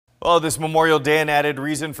Well, this Memorial Day, an added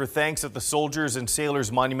reason for thanks at the Soldiers and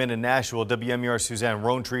Sailors Monument in Nashua. WMUR Suzanne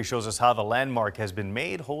Rowntree shows us how the landmark has been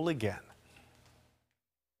made whole again.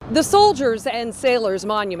 The Soldiers and Sailors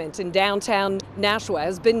Monument in downtown Nashua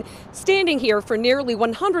has been standing here for nearly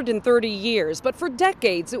 130 years, but for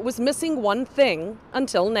decades it was missing one thing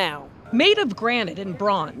until now. Made of granite and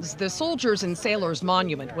bronze, the Soldiers and Sailors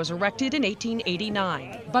Monument was erected in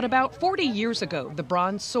 1889. But about 40 years ago, the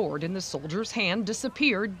bronze sword in the soldier's hand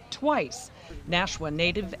disappeared twice. Nashua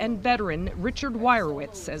native and veteran Richard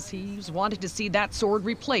Weyerowitz says he's wanted to see that sword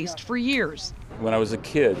replaced for years. When I was a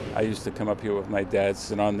kid, I used to come up here with my dad,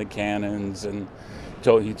 sit on the cannons, and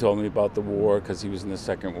he told me about the war because he was in the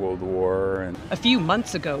Second World War. And a few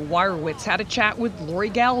months ago, Weyerowitz had a chat with Lori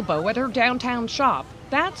Galbo at her downtown shop.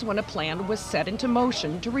 That's when a plan was set into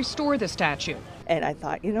motion to restore the statue. And I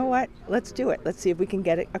thought, you know what, let's do it. Let's see if we can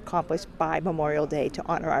get it accomplished by Memorial Day to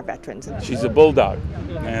honor our veterans. She's a bulldog,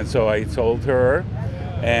 and so I told her,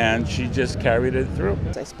 and she just carried it through.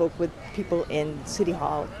 I spoke with people in City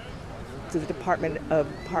Hall, to the Department of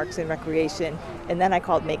Parks and Recreation, and then I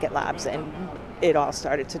called Make It Labs, and it all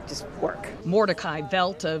started to just work. Mordecai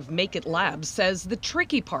Velt of Make It Labs says the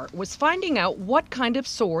tricky part was finding out what kind of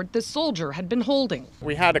sword the soldier had been holding.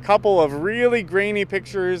 We had a couple of really grainy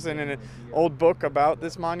pictures in an old book about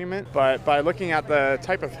this monument, but by looking at the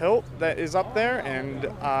type of hilt that is up there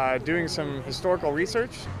and doing some historical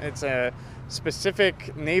research, it's a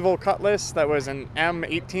specific naval cutlass that was an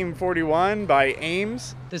M1841 by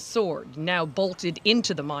Ames. The sword, now bolted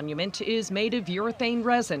into the monument, is made of urethane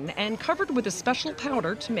resin and covered with a special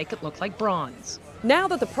powder to make it look like bronze. Now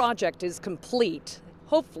that the project is complete,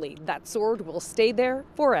 hopefully that sword will stay there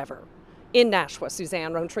forever. In Nashua,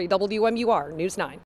 Suzanne Rowntree, WMUR News 9.